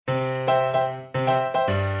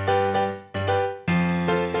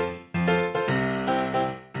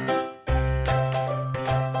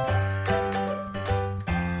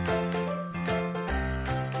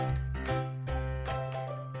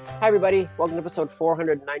Hi, everybody. Welcome to episode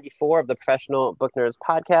 494 of the Professional Book Nerds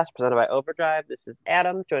podcast presented by Overdrive. This is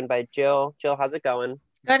Adam, joined by Jill. Jill, how's it going?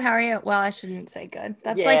 Good. How are you? Well, I shouldn't say good.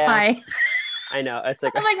 That's Yeah, like my I know. It's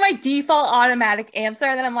like, I'm like my default automatic answer.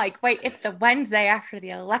 And then I'm like, wait, it's the Wednesday after the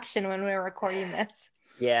election when we're recording this.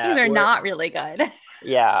 yeah, Things are not really good.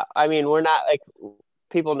 yeah. I mean, we're not like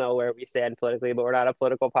people know where we stand politically, but we're not a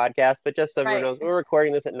political podcast. But just so everyone Right. knows, we're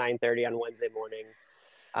recording this at 9:30 on Wednesday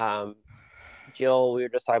morning. Jill, we were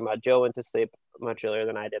just talking about Jill went to sleep much earlier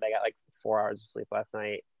than I did. I got like 4 hours of sleep last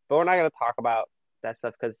night, but we're not going to talk about that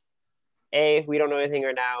stuff because A, we don't know anything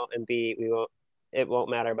right now, and B, it won't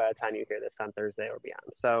matter by the time you hear this on Thursday or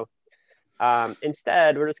beyond. So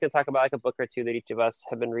instead, we're just going to talk about like a book or two that each of us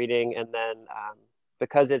have been reading, and then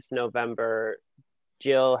because it's November,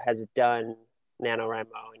 Jill has done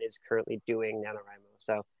NaNoWriMo and is currently doing NaNoWriMo.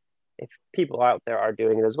 So if people out there are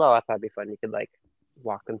doing it as well, I thought it'd be fun. You could like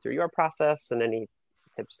walk them through your process and any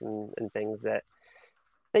tips and things that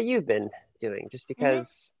you've been doing, just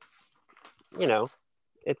because you know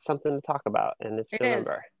it's something to talk about and it's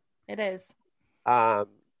November. It is.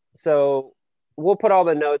 So we'll put all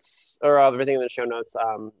the notes or everything in the show notes,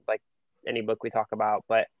 like any book we talk about,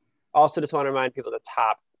 but also just want to remind people at the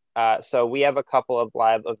top. So we have a couple of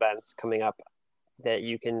live events coming up that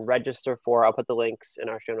you can register for. I'll put the links in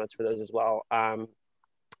our show notes for those as well.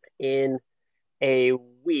 In a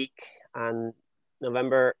week on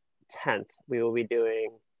November 10th, we will be doing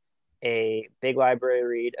a big library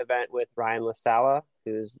read event with Ryan LaSala,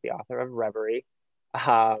 who's the author of Reverie.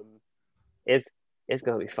 It's going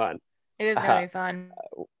to be fun. It is going to be fun.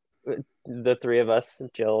 The three of us,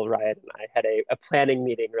 Jill, Ryan, and I had a planning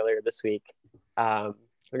meeting earlier this week.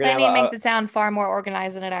 Planning makes it sound far more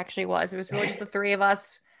organized than it actually was. It was really just the three of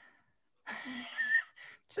us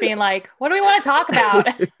just being like, what do we want to talk about?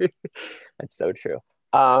 That's so true.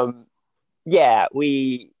 Yeah,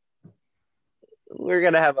 we're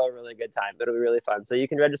going to have a really good time. It'll be really fun. So you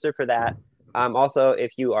can register for that. Also,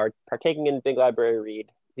 if you are partaking in Big Library Read,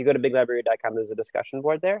 you go to biglibrary.com, there's a discussion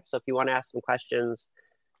board there. So if you want to ask some questions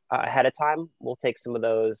ahead of time, we'll take some of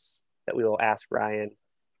those that we will ask Ryan.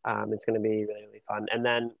 It's going to be really, really fun. And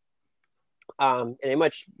then in a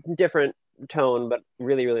much different tone, but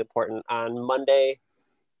really, really important, on Monday,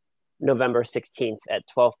 November 16th at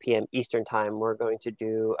 12 p.m. Eastern time, we're going to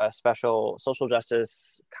do a special social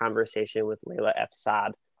justice conversation with Layla F.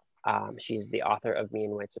 Saad. She's the author of Me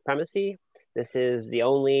and White Supremacy. This is the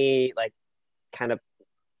only like kind of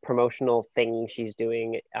promotional thing she's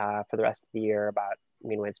doing for the rest of the year about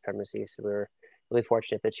Me and White Supremacy. So we're really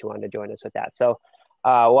fortunate that she wanted to join us with that. So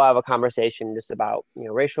we'll have a conversation just about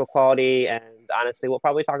racial equality, and honestly, we'll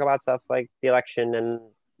probably talk about stuff like the election and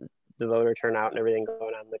the voter turnout and everything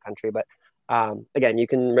going on in the country. But again, you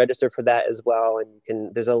can register for that as well,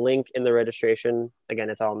 and there's a link in the registration. Again,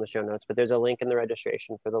 it's all in the show notes, but there's a link in the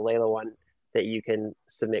registration for the Layla one that you can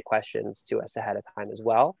submit questions to us ahead of time as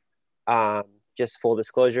well. Just full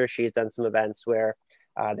disclosure, she's done some events where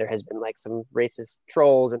there has been like some racist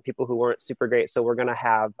trolls and people who weren't super great. So we're going to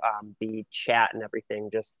have the chat and everything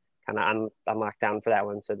just kind of on lockdown for that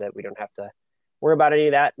one, so that we don't have to worry about any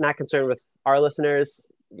of that. Not concerned with our listeners.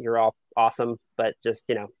 You're all awesome. But just,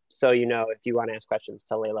 so if you want to ask questions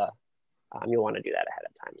to Layla, you'll want to do that ahead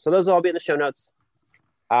of time. So those will all be in the show notes.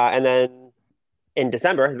 And then in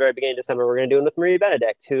December, the very beginning of December, we're going to do it with Marie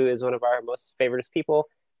Benedict, who is one of our most favorite people.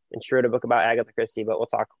 And she wrote a book about Agatha Christie, but we'll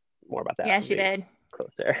talk more about that. Yeah, she did.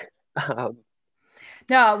 Closer.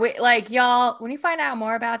 No, y'all, when you find out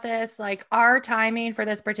more about this, like our timing for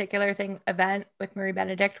this particular event with Marie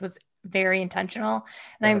Benedict was very intentional,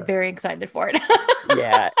 and I'm very excited for it.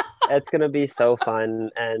 Yeah, it's going to be so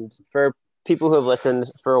fun. And for people who have listened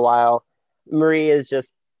for a while, Marie is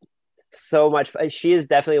just so much fun. She is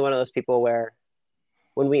definitely one of those people where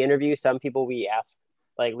when we interview some people, we ask,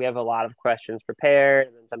 like, we have a lot of questions prepared,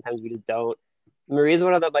 and then sometimes we just don't. Marie's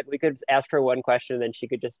one of them, like, we could ask her one question and then she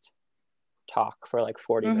could just talk for like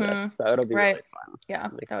 40 minutes. So it'll be really fun. Yeah,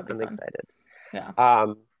 that would be fun. Excited.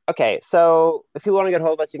 Yeah. Okay, so if you want to get a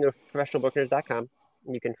hold of us, you can go to professionalbooknerds.com.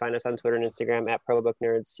 You can find us on Twitter and Instagram at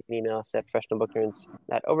ProBookNerds. You can email us at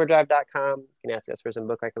professionalbooknerds@overdrive.com. You can ask us for some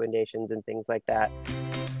book recommendations and things like that.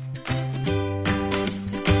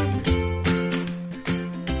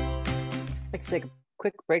 Let's take a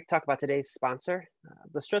quick break, talk about today's sponsor.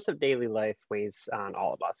 The stress of daily life weighs on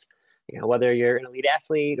all of us. Whether you're an elite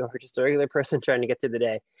athlete or just a regular person trying to get through the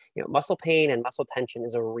day, muscle pain and muscle tension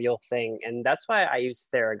is a real thing. And that's why I use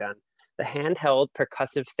Theragun, the handheld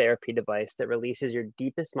percussive therapy device that releases your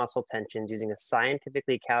deepest muscle tensions using a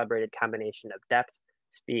scientifically calibrated combination of depth,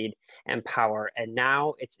 speed, and power. And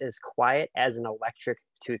now it's as quiet as an electric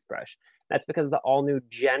toothbrush. That's because the all-new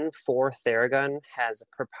Gen 4 Theragun has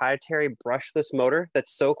a proprietary brushless motor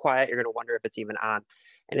that's so quiet you're going to wonder if it's even on.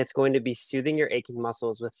 And it's going to be soothing your aching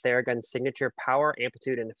muscles with Theragun's signature power,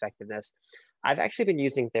 amplitude, and effectiveness. I've actually been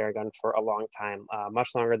using Theragun for a long time,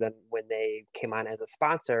 much longer than when they came on as a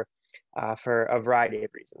sponsor, for a variety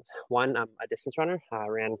of reasons. One, I'm a distance runner. I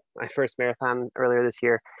ran my first marathon earlier this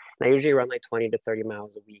year, and I usually run like 20 to 30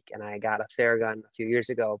 miles a week. And I got a Theragun a few years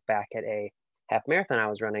ago back at a half marathon I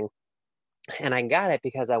was running. And I got it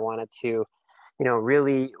because I wanted to,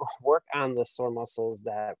 really work on the sore muscles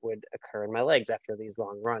that would occur in my legs after these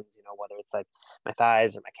long runs, whether it's like my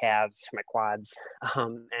thighs or my calves, or my quads.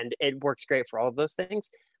 And it works great for all of those things.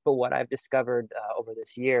 But what I've discovered over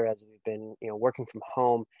this year, as we've been, working from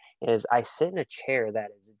home, is I sit in a chair that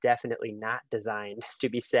is definitely not designed to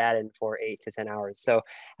be sat in for 8 to 10 hours. So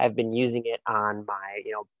I've been using it on my,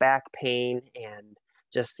 back pain and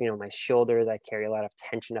just, my shoulders. I carry a lot of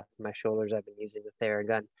tension up in my shoulders. I've been using the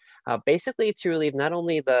Theragun, basically to relieve not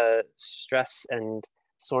only the stress and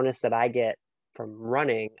soreness that I get from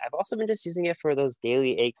running. I've also been just using it for those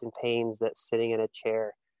daily aches and pains that sitting in a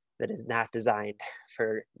chair that is not designed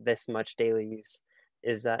for this much daily use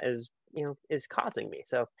is causing me.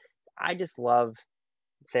 So I just love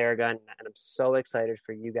Theragun, and I'm so excited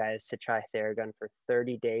for you guys to try Theragun for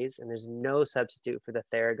 30 days. And there's no substitute for the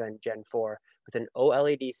Theragun Gen 4 with an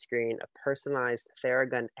OLED screen, a personalized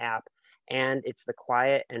Theragun app, and it's the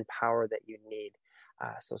quiet and power that you need.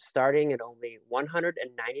 So starting at only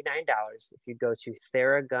 $199, if you go to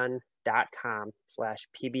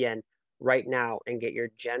theragun.com/PBN right now and get your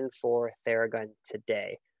Gen 4 Theragun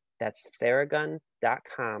today. That's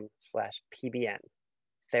theragun.com/PBN.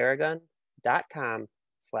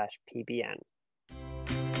 Theragun.com/PBN.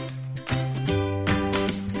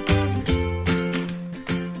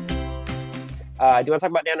 Do you want to talk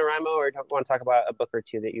about NaNoWriMo, or do you want to talk about a book or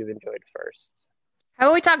two that you've enjoyed first? How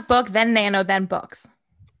about we talk book, then nano, then books?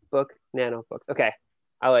 Book, nano, books. Okay.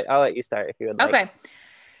 I'll let you start if you would like. Okay.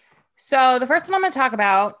 So the first one I'm going to talk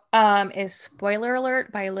about is Spoiler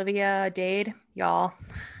Alert by Olivia Dade. Y'all.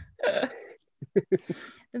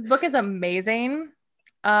 This book is amazing.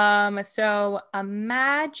 So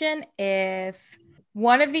imagine if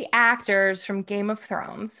one of the actors from Game of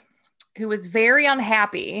Thrones, who was very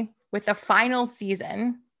unhappy with the final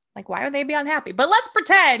season, like, why would they be unhappy? But let's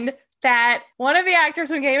pretend that one of the actors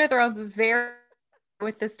from Game of Thrones was very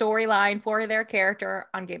with the storyline for their character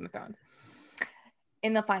on Game of Thrones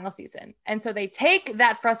in the final season. And so they take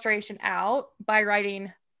that frustration out by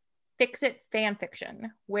writing fix-it fan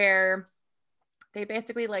fiction, where they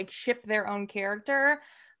basically like ship their own character,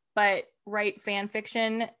 but write fan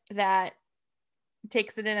fiction that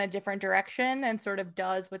takes it in a different direction and sort of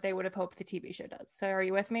does what they would have hoped the TV show does. So are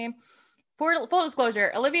you with me? For full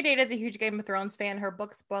disclosure, Olivia Dade is a huge Game of Thrones fan. Her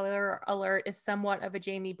book, Spoiler Alert, is somewhat of a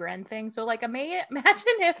Jamie Bren thing. So like, imagine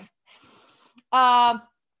if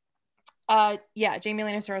Jamie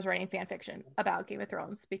Lannister was writing fan fiction about Game of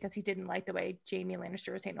Thrones because he didn't like the way Jamie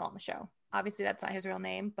Lannister was handled on the show. Obviously, that's not his real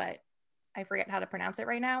name, but I forget how to pronounce it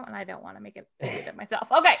right now, and I don't want to make it myself.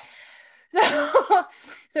 Okay.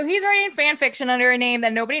 So he's writing fan fiction under a name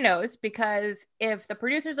that nobody knows, because if the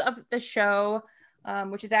producers of the show,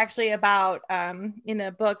 which is actually about, in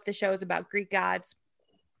the book, the show is about Greek gods.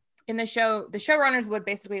 In the show, the showrunners would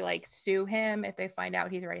basically like sue him if they find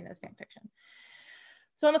out he's writing this fan fiction.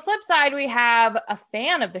 So on the flip side, we have a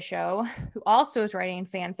fan of the show who also is writing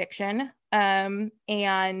fan fiction, and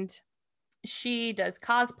she does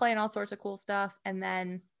cosplay and all sorts of cool stuff. And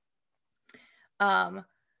then her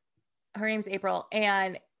name's April,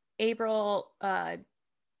 and April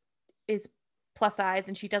is plus size,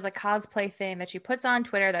 and she does a cosplay thing that she puts on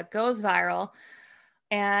Twitter that goes viral,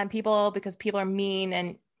 and because people are mean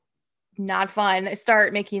and not fun,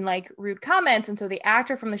 start making like rude comments. And so the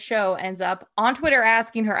actor from the show ends up on Twitter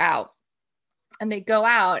asking her out, and they go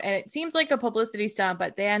out, and it seems like a publicity stunt,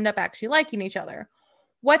 but they end up actually liking each other.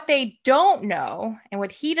 What they don't know, and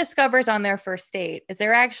what he discovers on their first date, is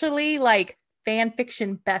they're actually like fan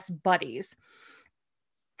fiction best buddies.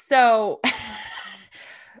 So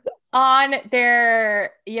on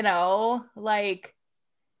their, like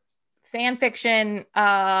fan fiction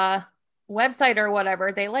website or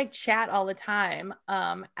whatever, they like chat all the time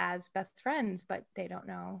as best friends, but they don't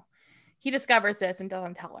know. He discovers this and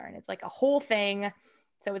doesn't tell her, and it's like a whole thing.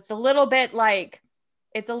 So it's a little bit like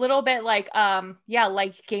like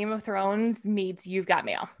Game of Thrones meets You've Got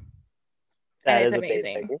Mail. That is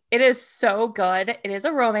amazing. It is so good. It is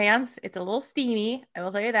a romance. It's a little steamy, I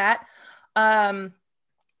will tell you that. But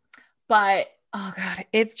oh god,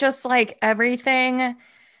 it's just like everything.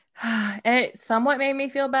 And it somewhat made me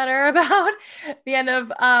feel better about the end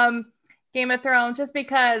of Game of Thrones, just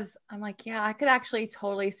because I'm like, yeah, I could actually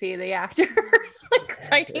totally see the actors like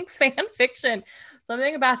writing fan fiction.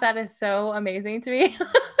 Something about that is so amazing to me.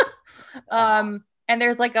 And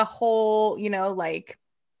there's like a whole, like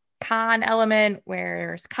con element where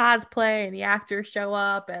there's cosplay and the actors show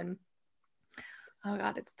up, and oh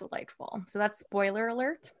god, it's delightful. So that's Spoiler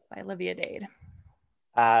Alert by Olivia Dade.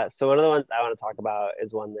 So one of the ones I want to talk about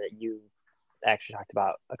is one that you actually talked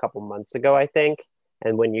about a couple months ago, I think.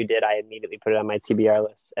 And when you did, I immediately put it on my TBR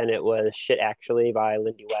list, and it was Shit Actually by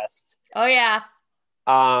Lindy West. Oh yeah.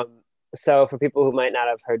 So for people who might not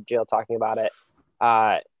have heard Jill talking about it,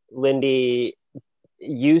 Lindy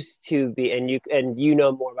used to be, and you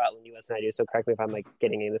know more about Lindy West than I do, so correct me if I'm like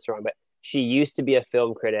getting this wrong, but she used to be a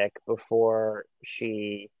film critic before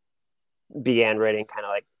she began writing kind of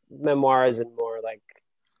like memoirs and more like,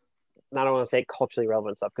 I don't want to say culturally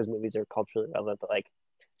relevant stuff because movies are culturally relevant, but like,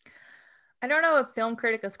 I don't know if film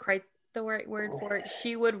critic is quite the right word for it.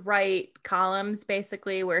 She would write columns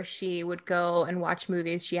basically where she would go and watch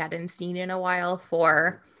movies she hadn't seen in a while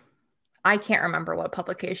for, I can't remember what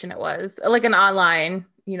publication it was, like an online,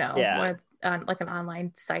 yeah, like an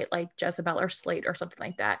online site like Jezebel or Slate or something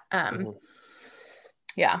like that.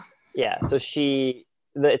 Yeah. So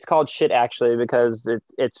it's called Shit Actually because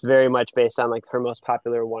it's very much based on like her most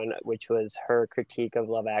popular one, which was her critique of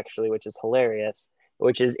Love Actually, which is hilarious,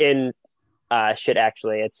 which is in Shit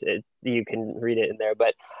Actually. You can read it in there,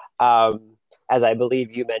 but as I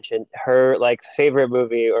believe you mentioned, her like favorite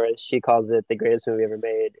movie, or as she calls it, the greatest movie ever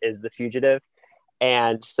made, is The Fugitive.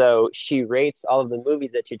 And so she rates all of the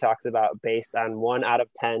movies that she talks about based on 1 out of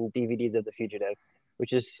 10 DVDs of The Fugitive,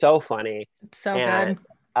 which is so funny. So and,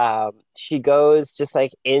 good. She goes just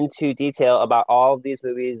like into detail about all of these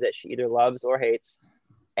movies that she either loves or hates,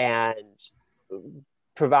 and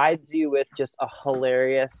provides you with just a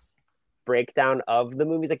hilarious breakdown of the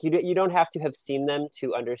movies. Like you don't have to have seen them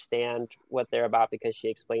to understand what they're about, because she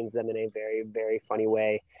explains them in a very, very funny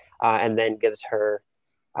way, and then gives her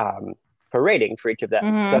rating for each of them.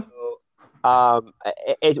 Mm-hmm. So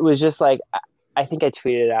it was just like, I think I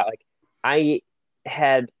tweeted it out, like I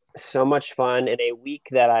had so much fun in a week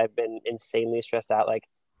that I've been insanely stressed out. Like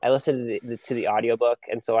I listened to the audiobook,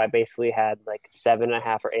 and so I basically had like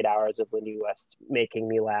 7.5 or 8 hours of Lindy West making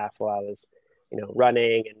me laugh while I was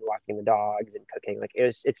running and walking the dogs and cooking. Like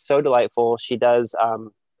it's so delightful. She does I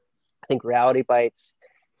think Reality Bites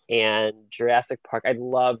and Jurassic Park. I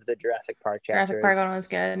love the Jurassic Park chapter. Jurassic Park one was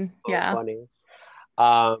good. So yeah, funny.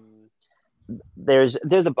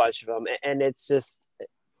 There's a bunch of them, and it's just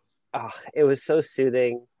it was so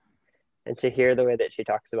soothing, and to hear the way that she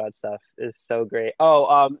talks about stuff is so great.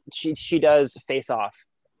 She does Face Off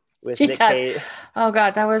with Nick Cage. Oh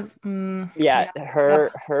god, that was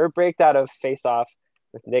her breakdown of Face Off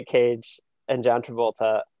with Nick Cage and John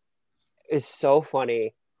Travolta is so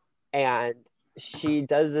funny. And she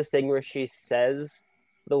does this thing where she says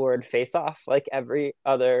the word face off like every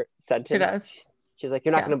other sentence. She does. She's like,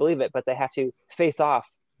 you're not going to believe it, but they have to face off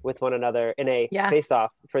with one another in a face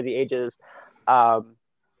off for the ages.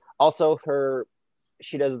 Also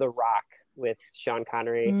she does The Rock with Sean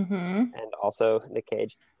Connery and also Nick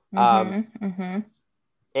Cage. And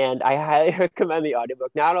I highly recommend the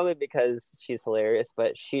audiobook, not only because she's hilarious,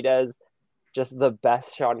 but she does just the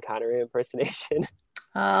best Sean Connery impersonation.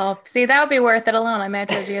 Oh, see, that would be worth it alone. I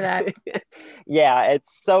might have to do that. Yeah,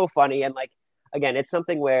 it's so funny. And like, again, it's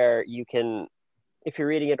something where you can, if you're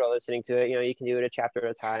reading it or listening to it, you can do it a chapter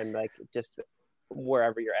at a time, like just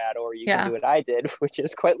wherever you're at, or you can do what I did, which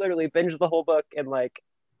is quite literally binge the whole book in like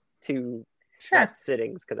 2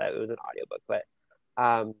 sittings, because it was an audiobook. But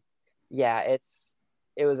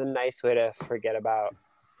it was a nice way to forget about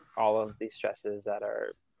all of these stresses that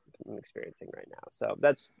I'm experiencing right now. So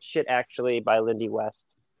that's Shit Actually by Lindy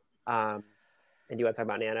West. And do you want to talk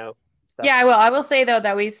about Nano stuff? Yeah, I will say though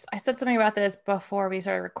that I said something about this before we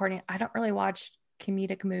started recording. I don't really watch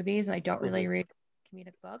comedic movies, and I don't really read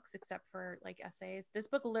comedic books except for like essays. This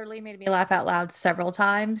book literally made me laugh out loud several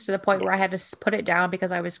times, to the point where I had to put it down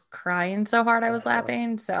because I was crying so hard I was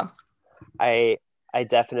laughing. So I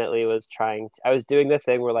definitely was I was doing the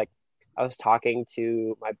thing where like I was talking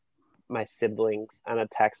to my siblings on a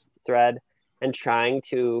text thread and trying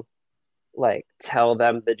to like tell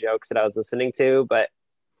them the jokes that I was listening to, but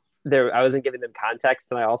I wasn't giving them context,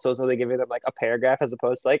 and I also was only giving them like a paragraph as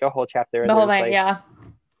opposed to like a whole chapter. The whole thing, like,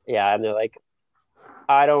 yeah, and they're like,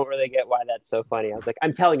 I don't really get why that's so funny. I was like,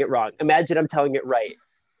 I'm telling it wrong. Imagine I'm telling it right.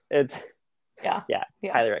 It's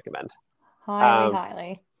highly recommend.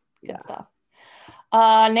 Highly good stuff.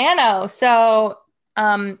 Nano. So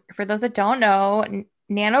for those that don't know,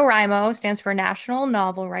 NaNoWriMo stands for National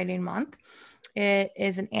Novel Writing Month. It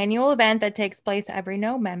is an annual event that takes place every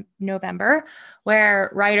November, where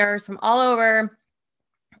writers from all over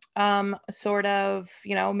sort of,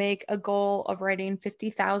 make a goal of writing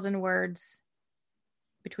 50,000 words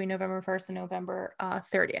between November 1st and November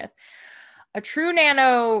 30th. A true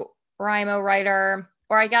NaNoWriMo writer,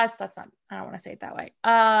 or I guess I don't want to say it that way.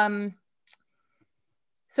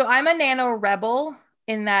 So I'm a NaNoRebel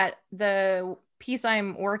in that the piece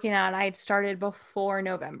I'm working on, I had started before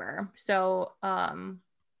November. So,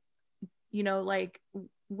 like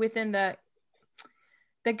within the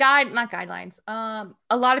not guidelines.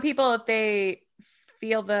 A lot of people, if they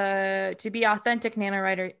feel to be authentic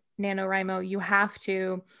NaNoWriMo, you have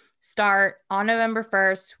to start on November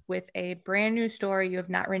 1st with a brand new story you have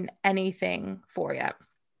not written anything for yet.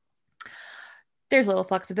 There's a little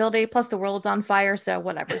flexibility. Plus, the world's on fire, so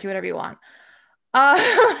whatever. Do whatever you want.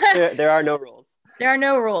 There are no rules. There are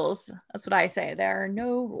no rules. That's what I say. There are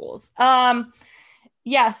no rules.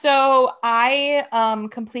 Yeah, so I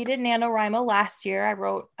completed NaNoWriMo last year. I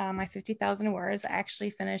wrote my 50,000 words. I actually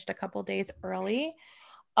finished a couple days early.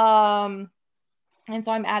 And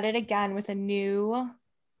so I'm at it again with a new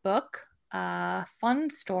book, fun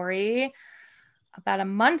story. About a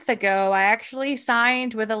month ago, I actually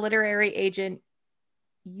signed with a literary agent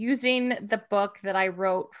using the book that I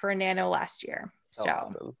wrote for Nano last year. So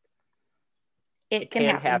awesome. It can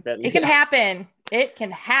happen. It can happen. It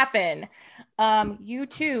can happen. You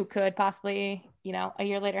too could possibly, a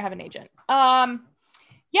year later have an agent.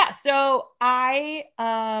 Yeah. So I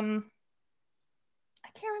can't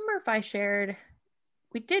remember if I shared.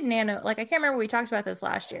 We did Nano. Like I can't remember. We talked about this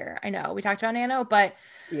last year. I know we talked about Nano, but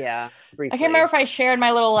yeah, briefly. I can't remember if I shared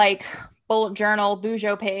my little like bullet journal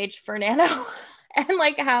Bujo page for Nano and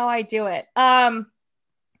like how I do it.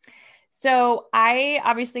 So I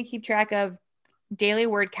obviously keep track of daily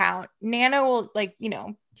word count. Nano will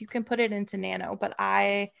you can put it into Nano, but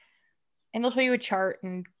and they'll show you a chart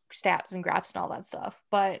and stats and graphs and all that stuff.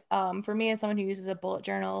 But for me, as someone who uses a bullet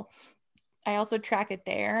journal, I also track it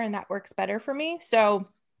there, and that works better for me. So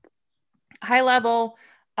high level,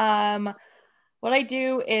 what I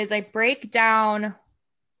do is I break down,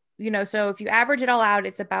 so if you average it all out,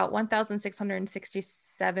 it's about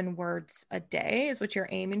 1,667 words a day is what you're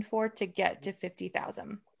aiming for to get to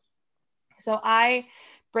 50,000. So I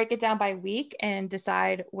break it down by week and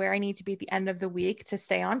decide where I need to be at the end of the week to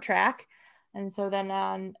stay on track. And so then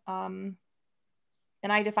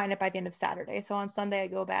and I define it by the end of Saturday. So on Sunday, I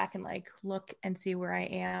go back and like look and see where I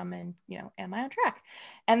am and, am I on track?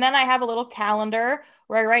 And then I have a little calendar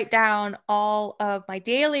where I write down all of my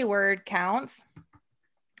daily word counts.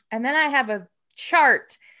 And then I have a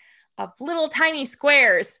chart of little tiny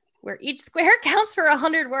squares where each square counts for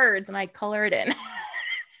 100 words and I color it in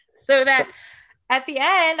so that at the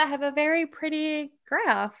end, I have a very pretty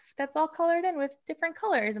graph that's all colored in with different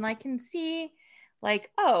colors. And I can see like,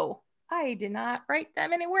 oh, I did not write that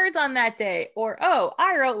many words on that day. Or, oh,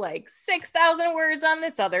 I wrote like 6,000 words on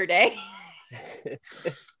this other day,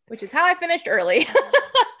 which is how I finished early.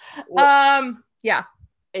 Yeah.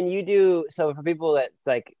 And you do, so for people that's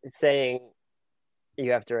like saying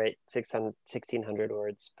you have to write 1,600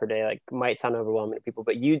 words per day, like might sound overwhelming to people,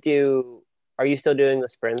 but are you still doing the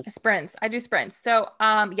sprints? Sprints. I do sprints. So,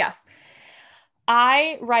 yes,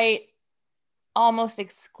 I write almost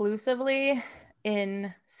exclusively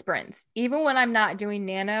in sprints. Even when I'm not doing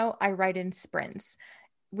Nano, I write in sprints,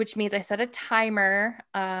 which means I set a timer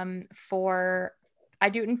I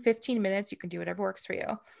do it in 15 minutes. You can do whatever works for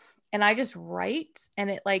you. And I just write and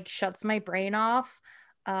it like shuts my brain off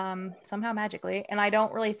somehow magically. And I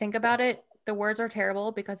don't really think about it. The words are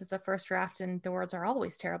terrible because it's a first draft and the words are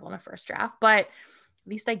always terrible in a first draft, but at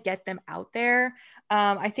least I get them out there.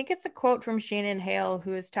 I think it's a quote from Shannon Hale,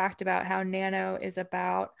 who has talked about how Nano is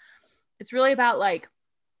it's really about like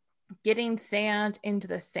getting sand into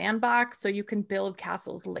the sandbox so you can build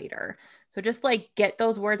castles later. So just like get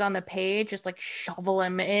those words on the page, just like shovel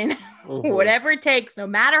them in, whatever it takes, no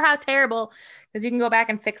matter how terrible, because you can go back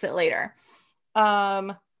and fix it later.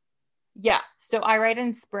 Yeah, so I write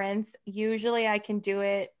in sprints. Usually I can do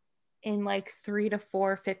it in like 3 to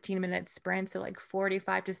 4 15-minute sprints, so like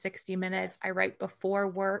 45 to 60 minutes. I write before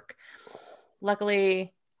work.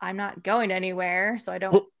 Luckily, I'm not going anywhere, so I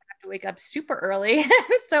don't have to wake up super early.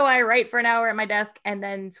 So I write for an hour at my desk and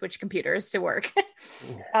then switch computers to work.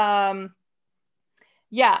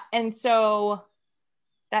 Yeah, and so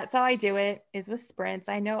that's how I do it, is with sprints.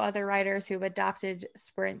 I know other writers who've adopted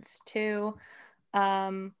sprints too.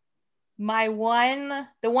 The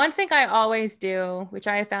one thing I always do, which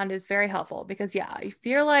I have found is very helpful, because if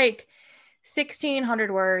you're like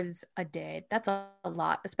 1,600 words a day, that's a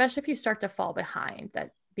lot, especially if you start to fall behind,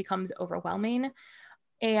 becomes overwhelming.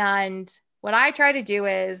 And what I try to do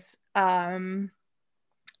is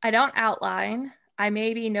I don't outline. I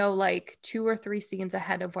maybe know like 2 or 3 scenes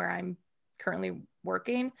ahead of where I'm currently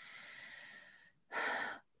working.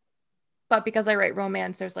 But because I write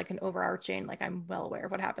romance, there's like an overarching, like I'm well aware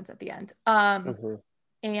of what happens at the end.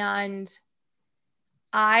 And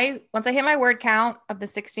once I hit my word count of the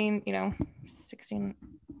 16,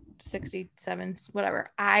 67,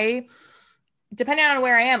 whatever, depending on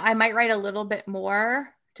where I am, I might write a little bit more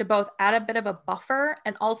to both add a bit of a buffer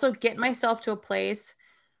and also get myself to a place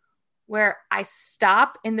where I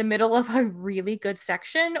stop in the middle of a really good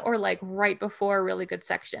section or like right before a really good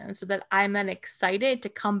section so that I'm then excited to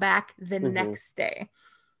come back the next day.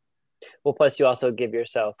 Well, plus you also give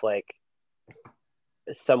yourself like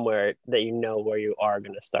somewhere that you know where you are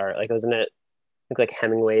going to start. Like, wasn't it like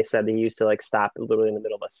Hemingway said he used to like stop literally in the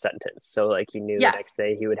middle of a sentence. So like he knew the next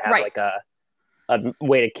day he would have like a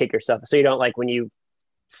way to kick yourself. So you don't like when you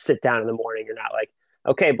sit down in the morning, you're not like,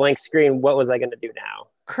 okay, blank screen, what was I going to do now?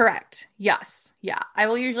 Correct. Yes. Yeah. I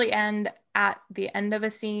will usually end at the end of a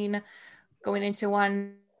scene going into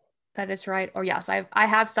one that is right. Or yes, I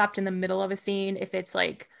have stopped in the middle of a scene if it's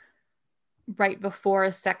like right before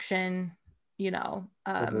a section, I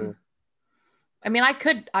mean, I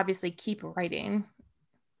could obviously keep writing.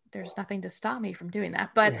 There's nothing to stop me from doing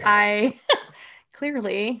that, but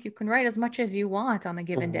clearly you can write as much as you want on a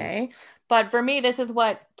given day. But for me, this is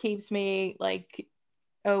what keeps me like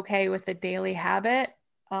okay with the daily habit.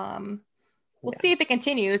 We'll see if it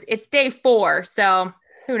continues. It's day 4, so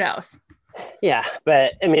who knows? Yeah,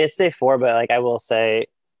 but I mean, it's day 4, but like I will say,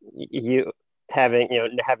 you having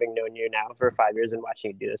known you now for 5 years and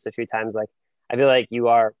watching you do this a few times, like I feel like you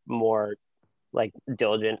are more like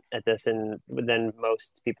diligent at this than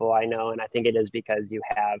most people I know, and I think it is because you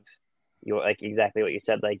like exactly what you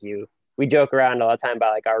said. Like we joke around all the time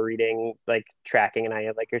about like our reading, like tracking, and I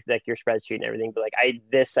have like your spreadsheet and everything. But like I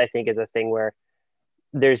think is a thing where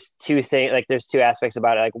there's 2 things, like there's 2 aspects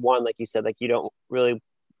about it. Like one, like you said, like you don't really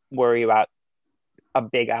worry about a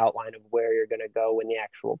big outline of where you're going to go in the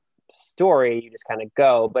actual story. You just kind of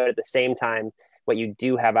go. But at the same time, what you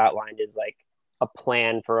do have outlined is like a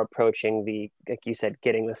plan for approaching like you said,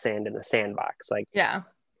 getting the sand in the sandbox. Like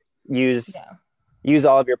use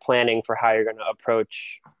all of your planning for how you're going to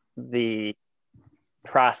approach the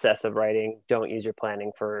process of writing. Don't use your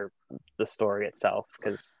planning for the story itself,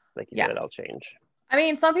 because like you said, it'll change. I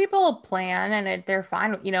mean, some people plan and they're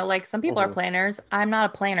fine. Like some people are planners. I'm not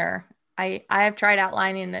a planner. I have tried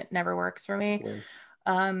outlining and it never works for me.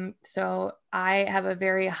 So I have a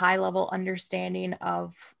very high level understanding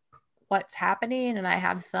of what's happening, and I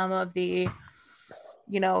have some of the,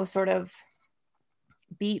 sort of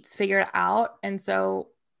beats figured out. And so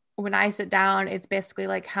when I sit down, it's basically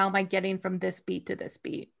like, how am I getting from this beat to this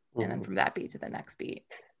beat? And then from that beat to the next beat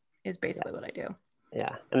is basically what I do.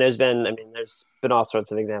 Yeah. And there's been all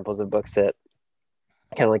sorts of examples of books that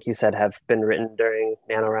kind of like you said have been written during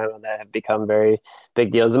NaNoWriMo that have become very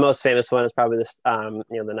big deals. The most famous one is probably this, The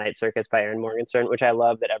Night Circus by Erin Morgenstern, which I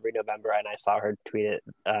love that every November, and I saw her tweet it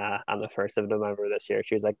on the 1st of November this year.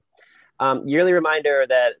 She was like, yearly reminder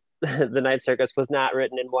that The Night Circus was not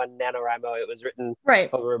written in one NaNoWriMo. It was written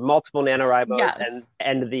over multiple NaNoWriMos.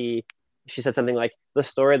 And she said something like, the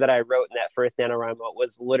story that I wrote in that first NaNoWriMo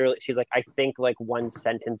was literally, she's like, I think like one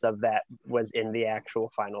sentence of that was in the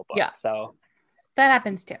actual final book. Yeah. So that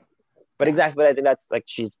happens too. But exactly, but I think that's like,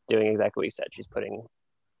 she's doing exactly what you said. She's putting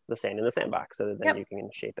the sand in the sandbox so that then you can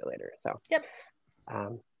shape it later. So,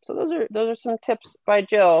 so those are some tips by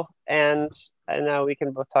Jill. And now we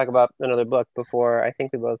can both talk about another book before I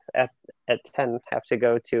think we both at 10 have to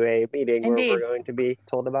go to a meeting where we're going to be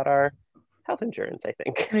told about our health insurance, I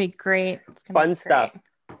think. It's going to be great. It's gonna be stuff.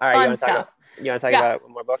 All right, you want to talk about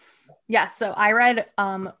one more book? Yeah, so I read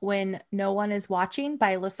When No One Is Watching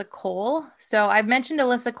by Alyssa Cole. So I've mentioned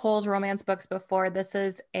Alyssa Cole's romance books before. This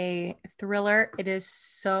is a thriller. It is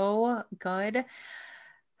so good.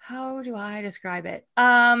 How do I describe it?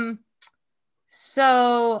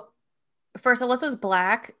 So first, Alyssa's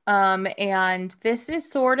Black, and this is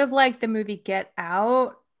sort of like the movie Get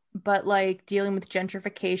Out, but like dealing with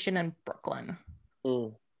gentrification in Brooklyn.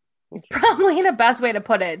 Probably the best way to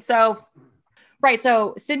put it. So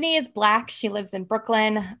Sydney is Black. She lives in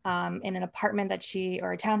Brooklyn, in an apartment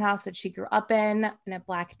or a townhouse that she grew up in a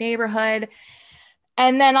Black neighborhood.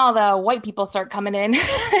 And then all the white people start coming in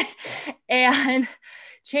and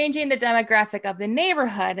changing the demographic of the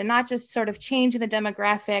neighborhood, and not just sort of changing the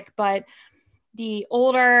demographic, but the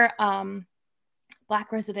older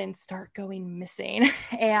Black residents start going missing.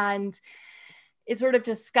 And it sort of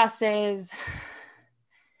discusses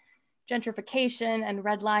gentrification and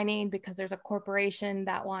redlining because there's a corporation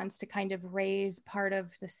that wants to kind of raise part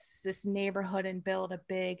of this neighborhood and build a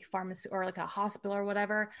big pharmacy or like a hospital or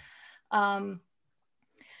whatever.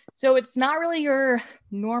 So it's not really your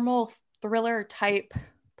normal thriller type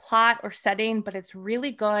plot or setting, but it's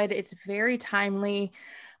really good. It's very timely.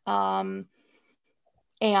 And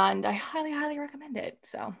I highly, highly recommend it.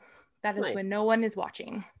 So that is When No One Is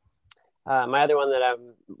Watching. My other one that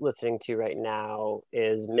I'm listening to right now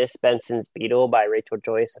is Miss Benson's Beetle by Rachel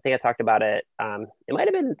Joyce. I think I talked about it. It might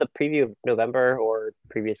have been the preview of November or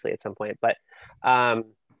previously at some point, but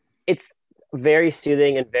it's very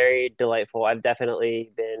soothing and very delightful. I've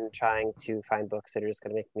definitely been trying to find books that are just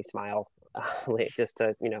going to make me smile, just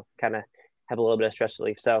to, kind of have a little bit of stress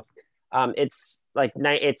relief. So it's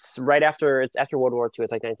after World War II.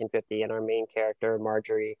 It's like 1950, and our main character,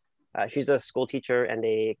 Marjorie, she's a school teacher and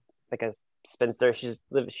a spinster.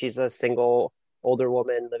 She's a single older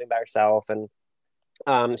woman living by herself, and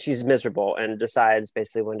she's miserable and decides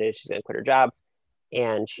basically one day she's going to quit her job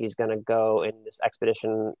and she's going to go in this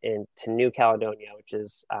expedition into New Caledonia, which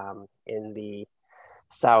is in the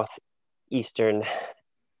southeastern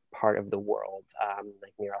part of the world,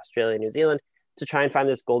 like near Australia, New Zealand, to try and find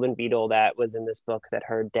this golden beetle that was in this book that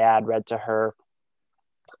her dad read to her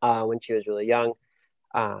when she was really young.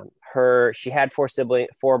 She had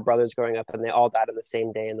four brothers growing up, and they all died on the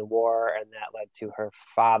same day in the war, and that led to her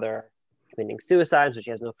father committing suicide. So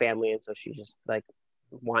she has no family, and so she just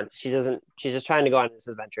she's just trying to go on this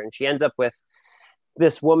adventure, and she ends up with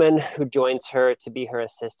this woman who joins her to be her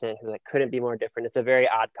assistant, who couldn't be more different. It's a very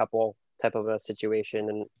odd couple type of a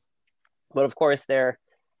situation, but of course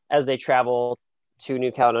as they travel to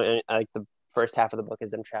New Caledonia, the first half of the book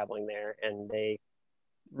is them traveling there, and they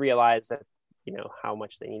realize that how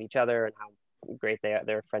much they need each other and how great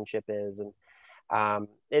their friendship is. And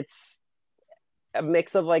it's a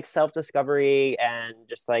mix of self-discovery and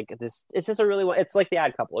just this. It's just it's like The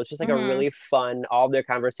Odd Couple. It's just a really fun, all of their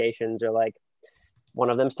conversations are one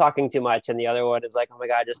of them's talking too much and the other one is oh my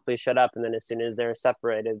God, just please shut up. And then as soon as they're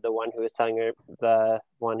separated, the one who was telling her, the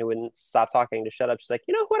one who wouldn't stop talking to shut up, she's like,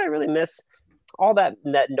 what I really miss? All that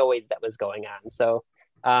noise that was going on. So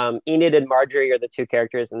Enid and Marjorie are the two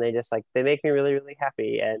characters, and they just they make me really, really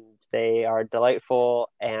happy, and they are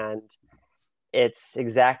delightful, and it's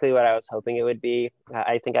exactly what I was hoping it would be.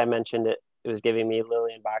 I think I mentioned it was giving me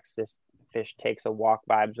Lillian Boxfish Takes a Walk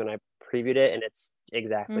vibes when I previewed it, and it's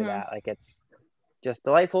exactly that. It's just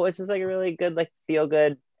delightful. It's just a really good feel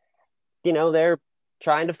good. They're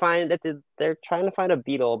trying to find a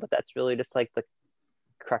beetle, but that's really just the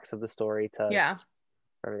crux of the story to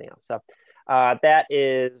everything else. So that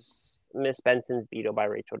is Miss Benson's Beetle by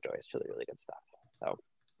Rachel Joyce. Really, really good stuff. So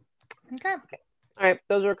okay. All right,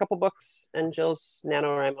 those are a couple books and Jill's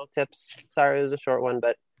NaNoWriMo tips. Sorry it was a short one,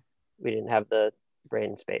 but we didn't have the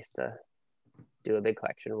brain space to do a big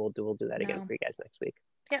collection. We'll do that again for you guys next week.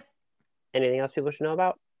 Yep. Anything else people should know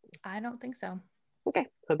about? I don't think so. Okay.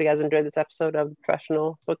 Hope you guys enjoyed this episode of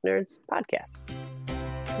Professional Book Nerds Podcast.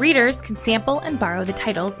 Readers can sample and borrow the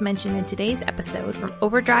titles mentioned in today's episode from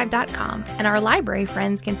Overdrive.com, and our library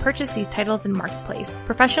friends can purchase these titles in Marketplace.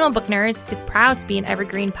 Professional Book Nerds is proud to be an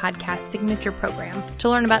Evergreen Podcast signature program. To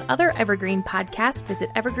learn about other Evergreen podcasts, visit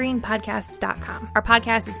evergreenpodcasts.com. Our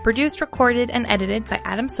podcast is produced, recorded, and edited by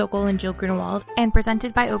Adam Sokol and Jill Grunewald, and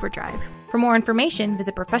presented by Overdrive. For more information,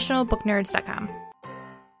 visit professionalbooknerds.com.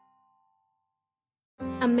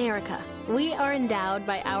 America. We are endowed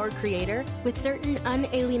by our Creator with certain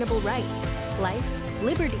unalienable rights: life,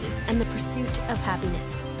 liberty, and the pursuit of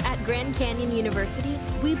happiness. At Grand Canyon University,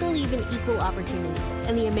 we believe in equal opportunity,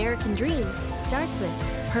 and the American dream starts with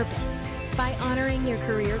purpose. By honoring your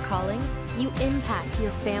career calling, you impact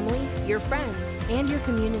your family, your friends, and your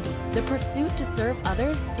community. The pursuit to serve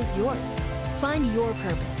others is yours. Find your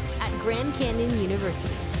purpose at Grand Canyon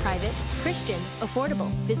University. Private, Christian,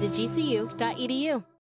 affordable. Visit gcu.edu.